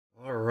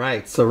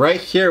Alright, so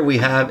right here we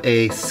have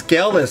a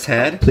scaleless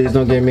head. Please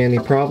don't give me any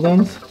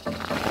problems. Make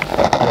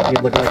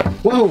me look like,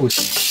 whoa! Go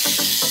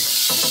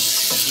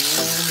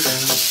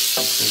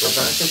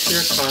back into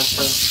your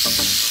console.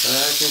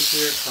 Back into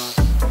your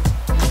console.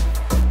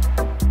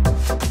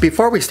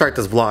 Before we start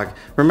this vlog,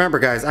 remember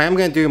guys, I am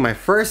going to do my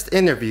first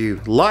interview,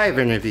 live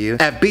interview,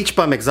 at Beach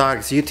Bum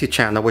Exotics YouTube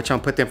channel, which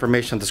I'll put the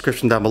information in the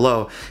description down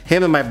below.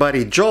 Him and my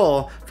buddy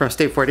Joel from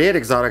State 48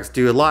 Exotics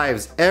do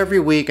lives every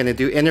week and they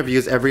do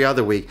interviews every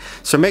other week.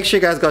 So make sure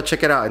you guys go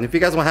check it out. And if you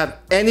guys want to have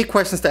any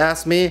questions to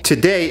ask me,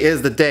 today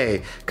is the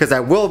day, because I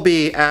will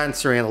be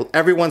answering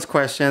everyone's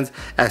questions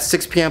at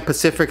 6 p.m.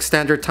 Pacific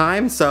Standard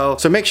Time. So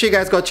make sure you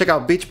guys go check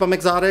out Beach Bum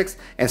Exotics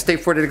and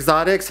State 48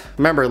 Exotics.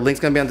 Remember, link's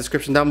going to be in the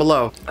description down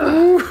below.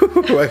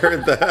 I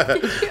heard that.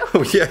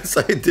 Oh, yes,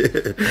 I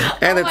did.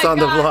 And it's on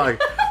the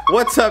vlog.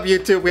 What's up,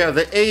 YouTube? We have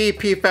the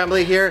AEP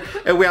family here,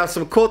 and we have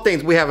some cool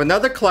things. We have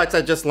another clutch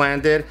that just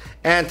landed,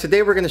 and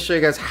today we're going to show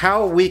you guys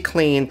how we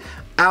clean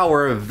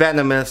our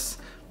venomous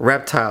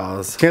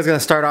reptiles. Kim's going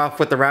to start off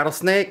with the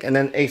rattlesnake, and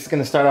then Ace is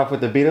going to start off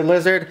with the beaded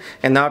lizard,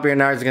 and Aubrey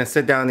and I are going to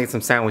sit down and eat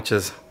some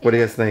sandwiches. What do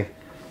you guys think?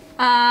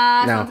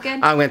 Sounds good.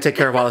 I'm gonna take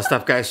care of all the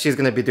stuff, guys. She's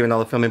gonna be doing all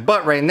the filming.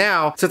 But right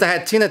now, since I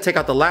had Tina take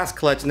out the last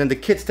clutch and then the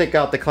kids take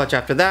out the clutch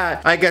after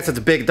that, I guess it's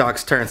Big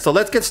Dog's turn. So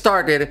let's get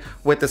started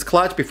with this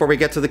clutch before we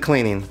get to the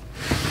cleaning.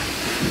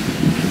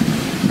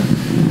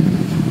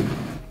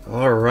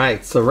 All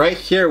right, so right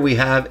here we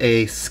have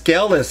a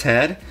scaleless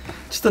head,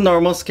 just a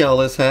normal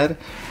scaleless head,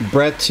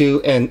 bred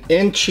to an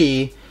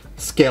inchy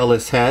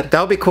scaleless head. That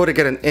would be cool to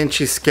get an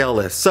inchy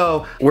scaleless.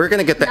 So we're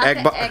gonna get the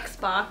egg box. Not the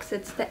X-box,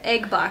 it's the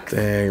egg box.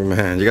 Dang,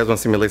 man. You guys want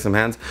to see me lay some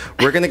hands?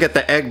 We're gonna get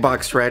the egg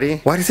box ready.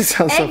 Why does it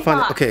sound so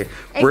funny? Okay,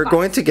 we're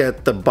going to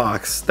get the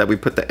box that we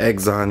put the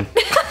eggs on.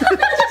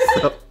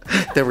 So,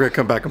 then we're gonna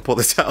come back and pull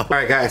this out. All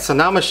right, guys. So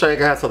now I'm gonna show you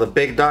guys how the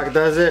Big Dog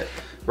does it.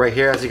 Right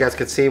here, as you guys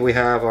can see, we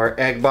have our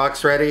egg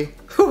box ready.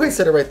 Whew, I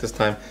said it right this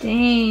time.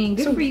 Dang,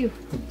 good for you.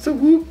 So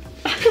whoop.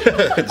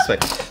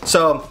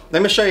 So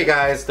let me show you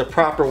guys the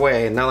proper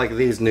way, not like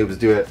these noobs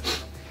do it.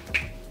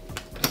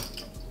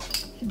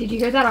 Did you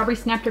hear that? Aubrey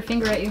snapped her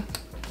finger at you.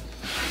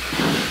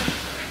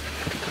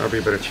 Aubrey,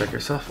 you better check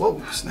yourself.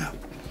 Whoa, snap.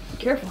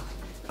 Careful.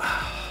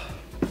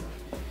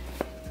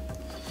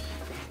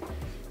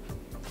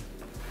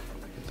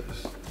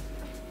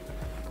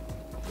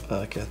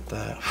 Look at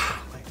that.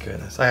 Oh my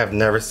goodness. I have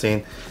never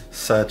seen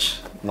such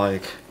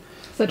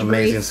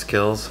amazing grace.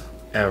 skills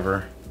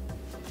ever.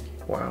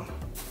 Wow.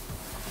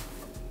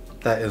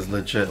 That is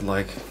legit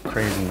like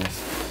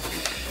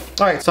craziness.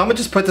 Alright, so I'm gonna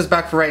just put this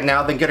back for right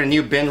now, then get a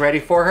new bin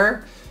ready for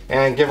her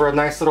and give her a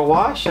nice little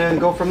wash and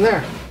go from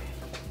there.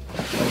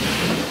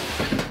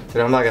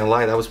 Dude, I'm not gonna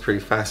lie, that was pretty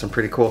fast and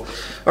pretty cool.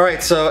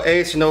 Alright, so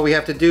Ace, you know what we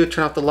have to do?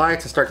 Turn off the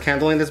lights and start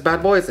candling these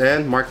bad boys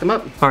and mark them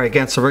up. Alright,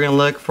 again, so we're gonna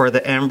look for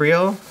the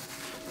embryo,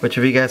 which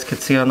if you guys could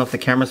see, I don't know if the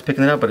camera's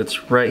picking it up, but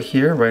it's right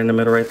here, right in the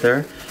middle right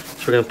there.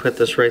 So we're gonna put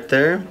this right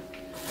there.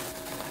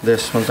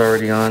 This one's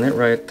already on it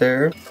right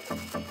there.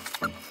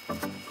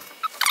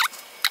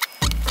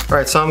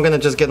 Alright, so I'm gonna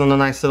just get on a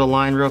nice little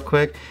line real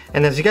quick.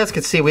 And as you guys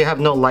can see, we have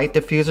no light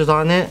diffusers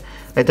on it.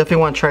 I definitely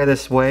want to try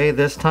this way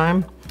this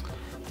time.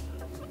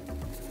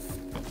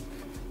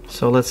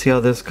 So let's see how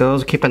this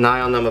goes. Keep an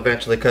eye on them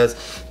eventually, because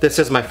this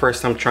is my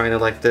first time trying it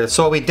like this.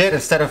 So what we did,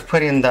 instead of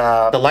putting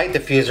the light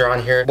diffuser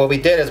on here, what we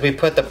did is we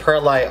put the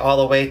perlite all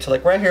the way to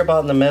like right here about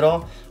in the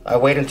middle. I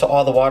waited until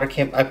all the water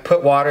came, I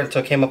put water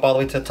until it came up all the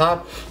way to the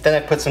top. Then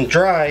I put some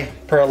dry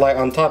perlite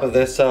on top of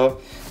this,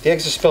 so the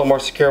eggs just feel more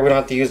secure. We don't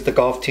have to use the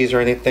golf tees or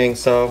anything.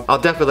 So I'll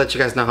definitely let you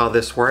guys know how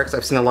this works.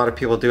 I've seen a lot of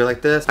people do it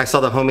like this. I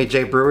saw the homie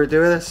Jay Brewer do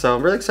this, so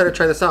I'm really excited to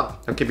try this out.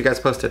 I'll keep you guys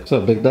posted. What's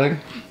up, Big Dog?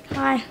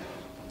 Hi.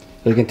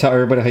 You can tell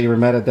everybody how you were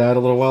mad at Dad a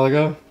little while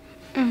ago?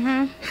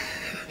 Mm-hmm.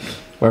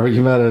 Why were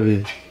you mad at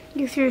me?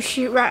 You threw a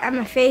shoot right at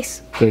my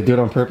face. Did I do it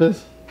on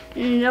purpose?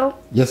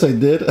 Nope. Yes, I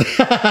did.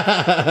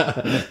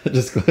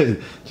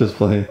 Just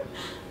playing.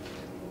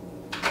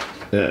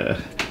 Yeah.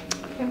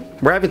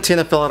 We're having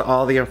Tina fill out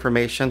all the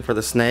information for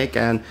the snake,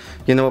 and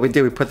you know what we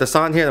do? We put this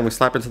on here, then we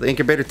slap it into the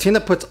incubator.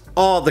 Tina puts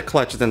all the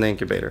clutches in the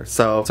incubator.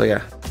 So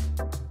yeah.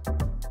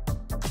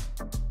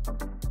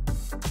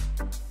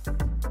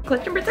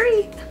 Clutch number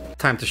 3.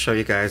 Time to show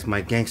you guys my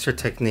gangster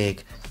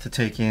technique to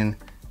taking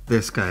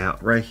this guy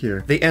out right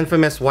here. The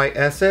infamous white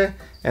esse,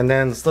 and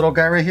then this little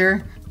guy right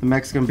here, the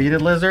Mexican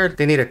Beaded lizard.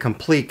 They need a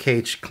complete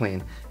cage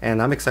clean,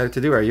 and I'm excited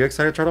to do it. Are you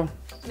excited, Turtle?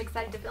 I'm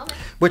excited to film it.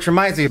 Which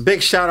reminds me,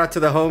 big shout out to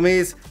the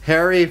homies,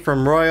 Harry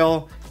from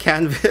Royal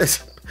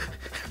Canvas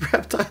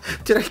Reptile.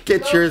 Did I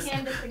get yours?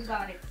 Canvas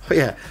Exotics. Oh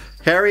yeah,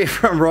 Harry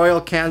from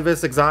Royal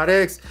Canvas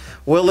Exotics,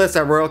 Willis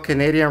at Royal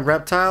Canadian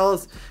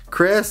Reptiles,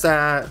 Chris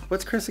at,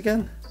 what's Chris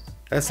again?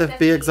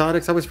 SFB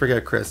Exotics, I always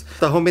forget Chris.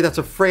 The homie that's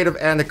afraid of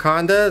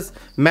anacondas,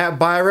 Matt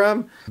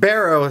Byram,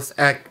 Barrows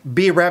at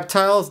B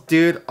Reptiles.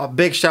 Dude, a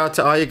big shout out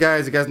to all you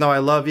guys. You guys know I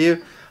love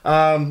you.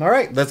 All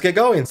right, let's get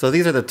going. So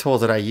these are the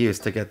tools that I use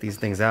to get these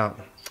things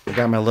out. I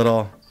got my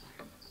little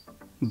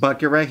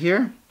bucket right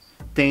here.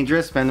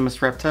 Dangerous,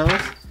 venomous reptiles.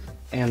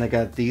 And I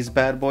got these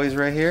bad boys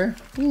right here.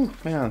 Ooh,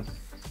 man.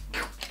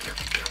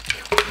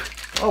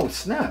 Oh,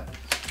 snap.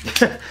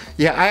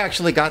 Yeah, I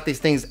actually got these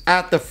things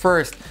at the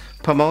first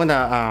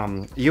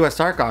Pomona US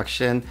Arc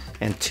auction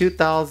in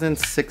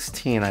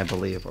 2016, I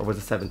believe. Or was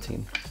it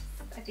 17?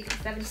 I think it's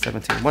 17.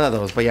 17, one of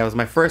those. But yeah, it was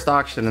my first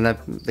auction and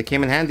they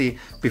came in handy.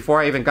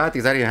 Before I even got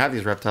these, I didn't have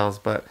these reptiles,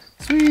 but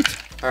sweet.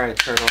 All right,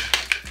 turtle,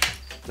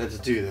 let's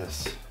do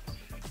this.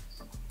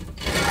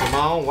 Come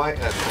on, white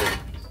essay.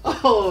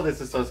 Oh,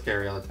 this is so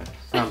scary all the time.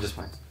 No, I'm just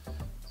fine.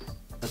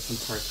 That's some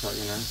parts out,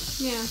 you know?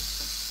 Yeah.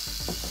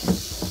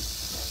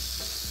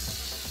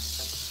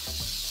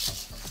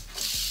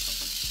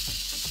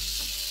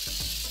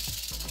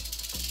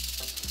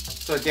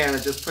 So again, I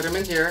just put them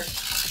in here,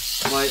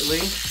 lightly.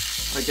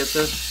 I get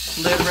the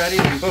lid ready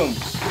and boom.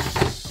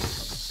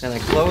 And I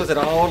close it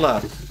all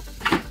up.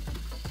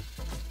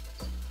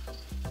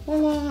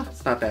 Voila,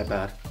 it's not that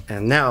bad.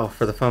 And now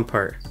for the fun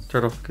part.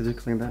 Turtle, could you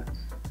clean that?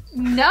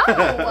 No,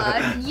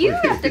 you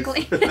have to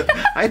clean it.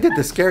 I did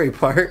the scary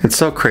part. It's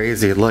so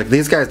crazy. Look,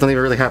 these guys don't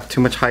even really have too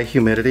much high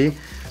humidity,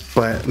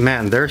 but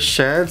man, their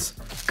sheds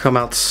come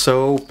out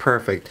so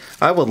perfect.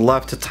 I would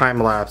love to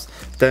time lapse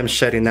them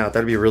shedding out.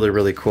 That'd be really,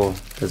 really cool.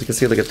 As you can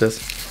see, look at this.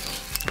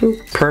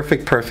 Boop.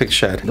 Perfect, perfect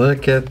shed.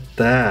 Look at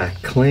that.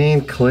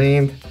 Clean,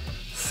 clean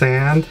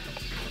sand.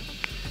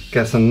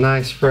 Got some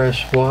nice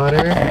fresh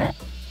water.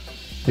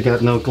 We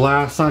got no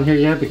glass on here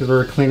yet because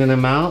we're cleaning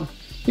them out.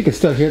 You can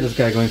still hear this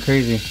guy going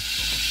crazy.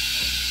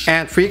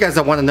 And for you guys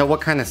that want to know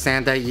what kind of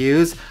sand I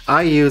use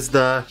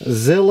the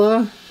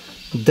Zilla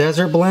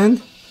Desert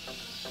Blend.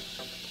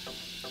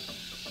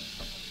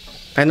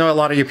 I know a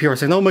lot of you people are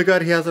saying, oh my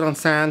god, he has it on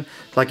sand,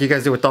 like you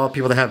guys do with all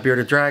people that have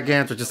bearded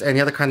dragons or just any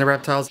other kind of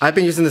reptiles. I've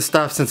been using this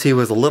stuff since he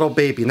was a little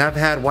baby, and I've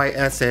had white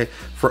essay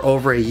for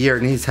over a year,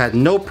 and he's had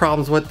no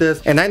problems with this.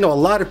 And I know a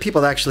lot of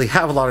people that actually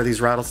have a lot of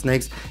these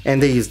rattlesnakes,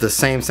 and they use the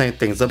same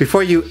things. So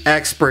before you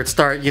experts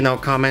start, you know,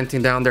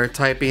 commenting down there,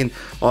 typing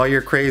all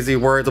your crazy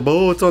words about,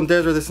 oh, it's on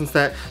desert, this and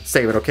that,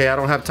 save it, okay? I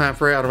don't have time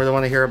for it. I don't really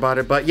want to hear about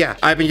it. But yeah,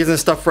 I've been using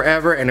this stuff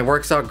forever, and it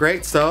works out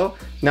great. So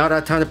now I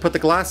have time to put the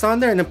glass on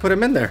there and then put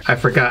him in there. I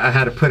forgot I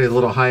had to put a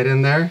little hide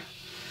in there.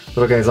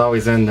 Little guy's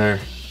always in there.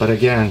 But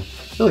again,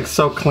 it looks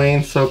so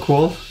clean, so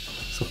cool.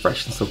 So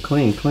fresh and so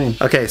clean.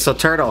 Okay, so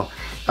Turtle,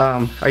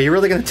 are you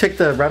really gonna take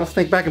the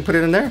rattlesnake back and put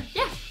it in there?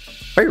 Yeah.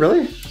 Are you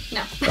really?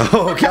 No.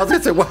 Oh, okay, I was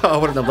gonna say, wow, I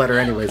wouldn't have let her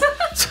anyways.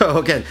 So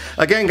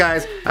again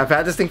guys, I've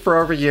had this thing for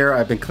over a year.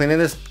 I've been cleaning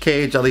this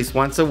cage at least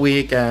once a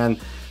week, and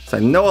so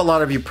I know a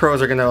lot of you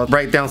pros are gonna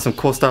write down some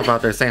cool stuff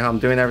out there saying how I'm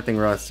doing everything,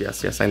 Russ.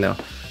 Yes, I know.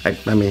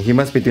 I mean, he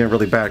must be doing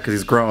really bad because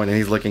he's growing and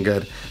he's looking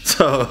good.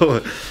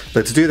 So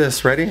let's do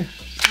this. Ready?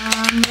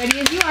 Ready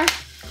as you are.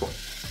 Cool.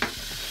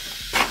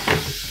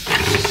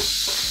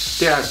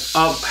 Yeah,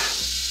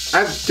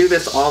 I do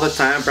this all the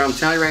time, but I'm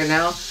telling you right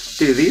now,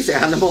 dude, these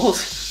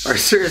animals are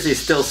seriously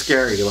still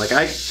scary. Like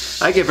I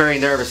get very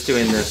nervous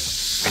doing this.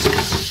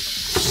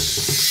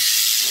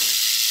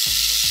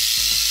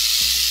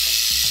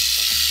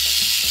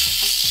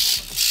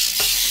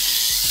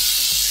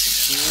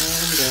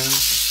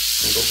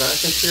 And go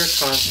back into your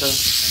Costa.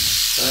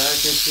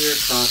 Back into your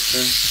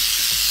Costa.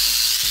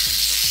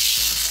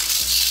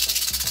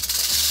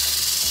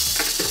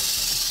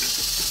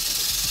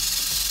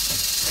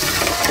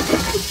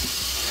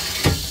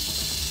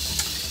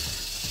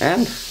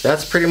 And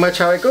that's pretty much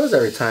how it goes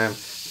every time.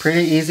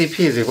 Pretty easy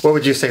peasy. What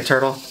would you say,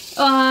 Turtle?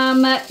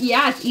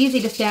 Yeah, it's easy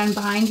to stand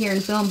behind here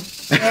and film.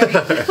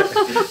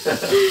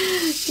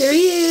 There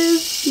he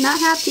is, not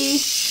happy.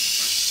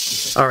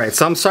 Alright,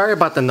 so I'm sorry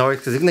about the noise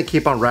because he's going to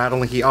keep on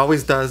rattling. He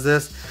always does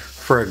this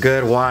for a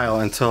good while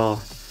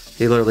until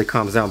he literally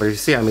calms down. But if you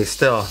see him, he's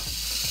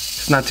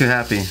not too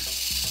happy.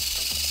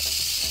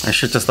 I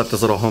should just let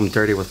this little home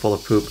dirty with full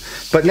of poop.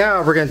 But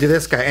now we're going to do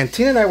this guy. And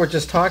Tina and I were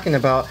just talking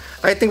about,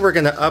 I think we're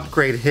going to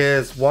upgrade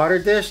his water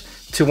dish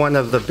to one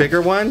of the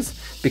bigger ones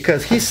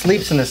because he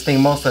sleeps in this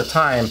thing most of the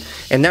time.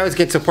 And now he's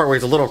getting to the point where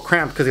he's a little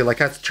cramped because he like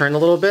has to turn a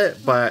little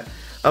bit. But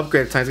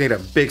upgrade time, he's going to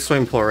get a big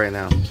swimming pool right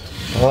now.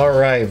 All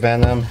right,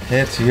 Venom,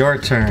 it's your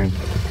turn.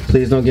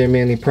 Please don't give me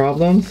any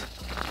problems.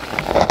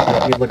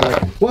 Make me look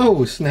like,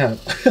 whoa, snap.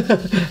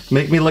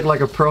 Make me look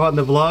like a pro on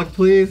the vlog,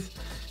 please.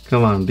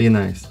 Come on, be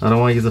nice. I don't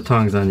want to use the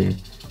tongs on you.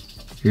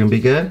 You're gonna be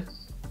good?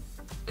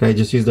 Can I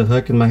just use the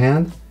hook in my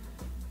hand?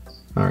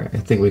 All right, I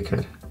think we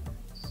could.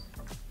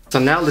 So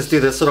now let's do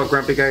this little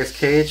grumpy guy's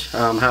cage.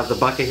 Have the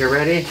bucket here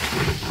ready.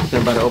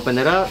 I'm about to open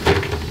it up.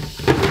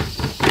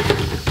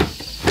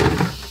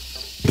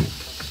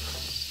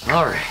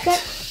 All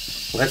right,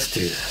 let's do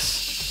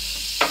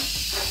this.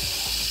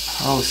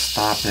 Oh,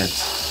 stop it.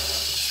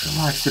 Just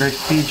relax, did I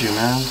feed you,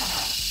 man?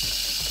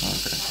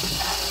 Okay.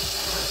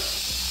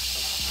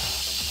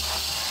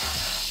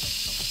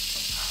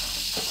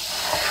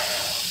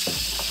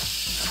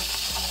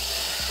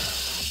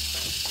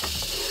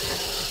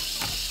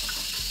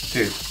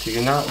 Dude, do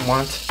you not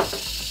want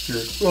your...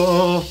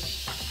 Oh!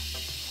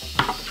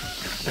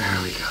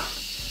 There we go.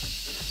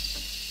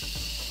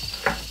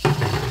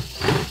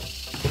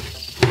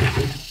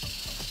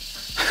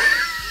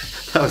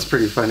 That was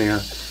pretty funny,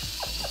 huh?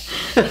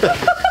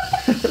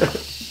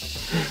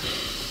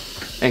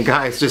 And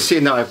guys, just so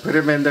you know, I put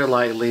him in there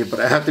lightly,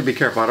 but I have to be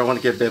careful. I don't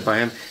want to get bit by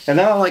him.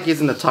 And I don't like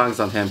using the tongs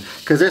on him,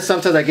 because there's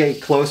sometimes I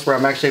get close where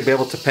I'm actually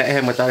able to pet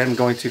him without him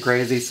going too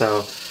crazy.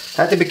 So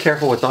I have to be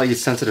careful with all you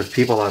sensitive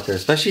people out there,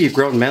 especially you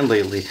grown men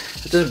lately.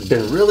 I've just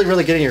been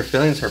really getting your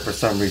feelings hurt for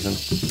some reason.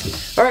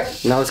 All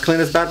right, now let's clean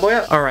this bad boy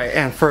up. All right,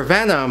 and for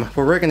Venom,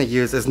 what we're gonna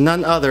use is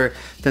none other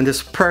than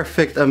this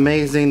perfect,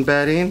 amazing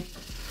bedding.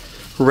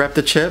 Rep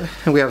the chip,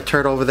 and we have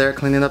Turtle over there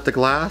cleaning up the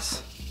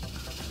glass.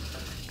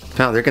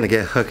 Wow, they're gonna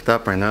get hooked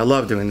up right now. I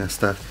love doing this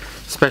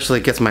stuff, especially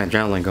it gets my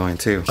adrenaline going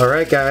too. All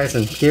right, guys,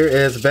 and here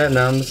is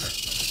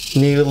Venom's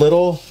new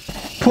little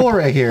pool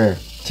right here.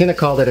 Tina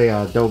called it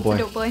a doughboy.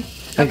 Doughboy.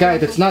 And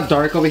guys, it's not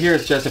dark over here.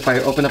 It's just if I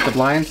open up the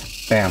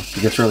blinds, bam,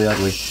 it gets really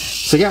ugly.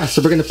 So yeah,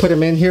 so we're gonna put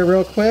him in here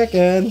real quick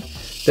and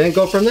then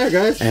go from there,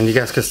 guys. And you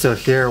guys can still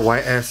hear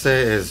White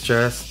Essay is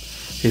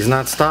just, he's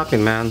not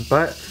stopping, man.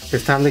 But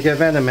it's time to get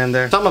Venom in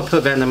there. So I'm gonna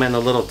put Venom in a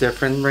little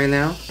different right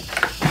now.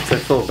 So I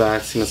feel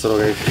bad seeing this little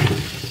guy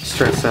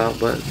stress out,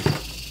 but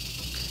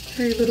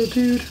hey, little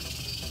dude.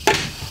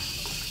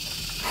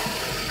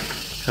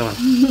 Come on.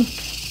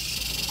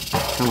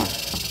 Come on.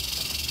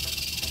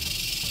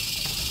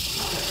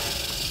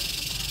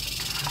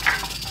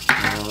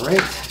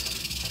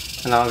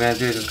 Alright. And all I'm going to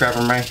do is just grab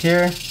him right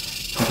here and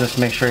just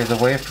make sure he's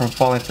away from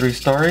falling 3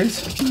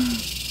 stories.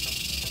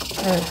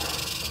 Right.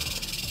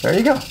 There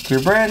you go. To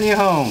your brand new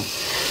home.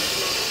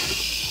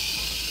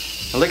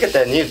 And look at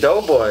that new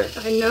doughboy.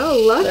 I know,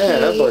 lucky. Yeah,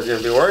 that boy's going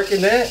to be working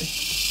it.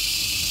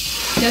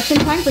 Just in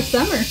time for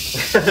summer.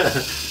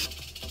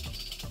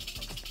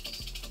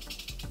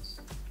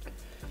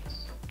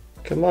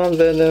 Come on,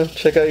 Venom.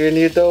 Check out your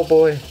new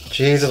doughboy.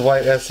 Jesus,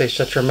 White Essay,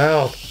 shut your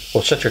mouth.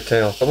 Well, shut your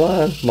tail. Come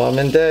on, Mom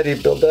and Daddy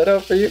build that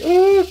up for you.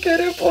 Ooh, get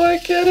it, boy,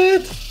 get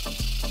it.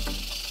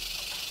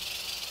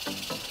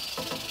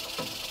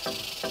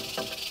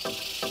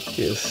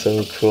 He is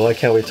so cool. I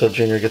can't wait till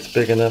Junior gets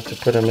big enough to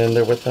put him in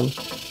there with him.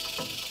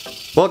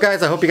 Well,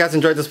 guys, I hope you guys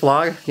enjoyed this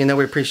vlog. You know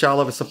we appreciate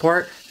all of the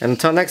support. And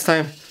until next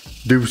time,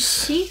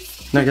 deuce.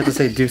 Peace? No, you have to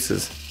say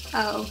deuces.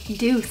 Oh,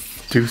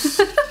 deuce. Deuce.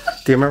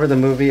 Do you remember the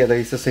movie that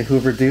used to say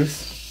Hoover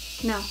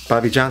Deuce? No.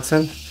 Bobby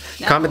Johnson?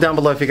 No. Comment down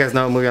below if you guys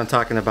know what movie I'm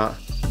talking about.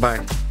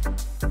 Bye.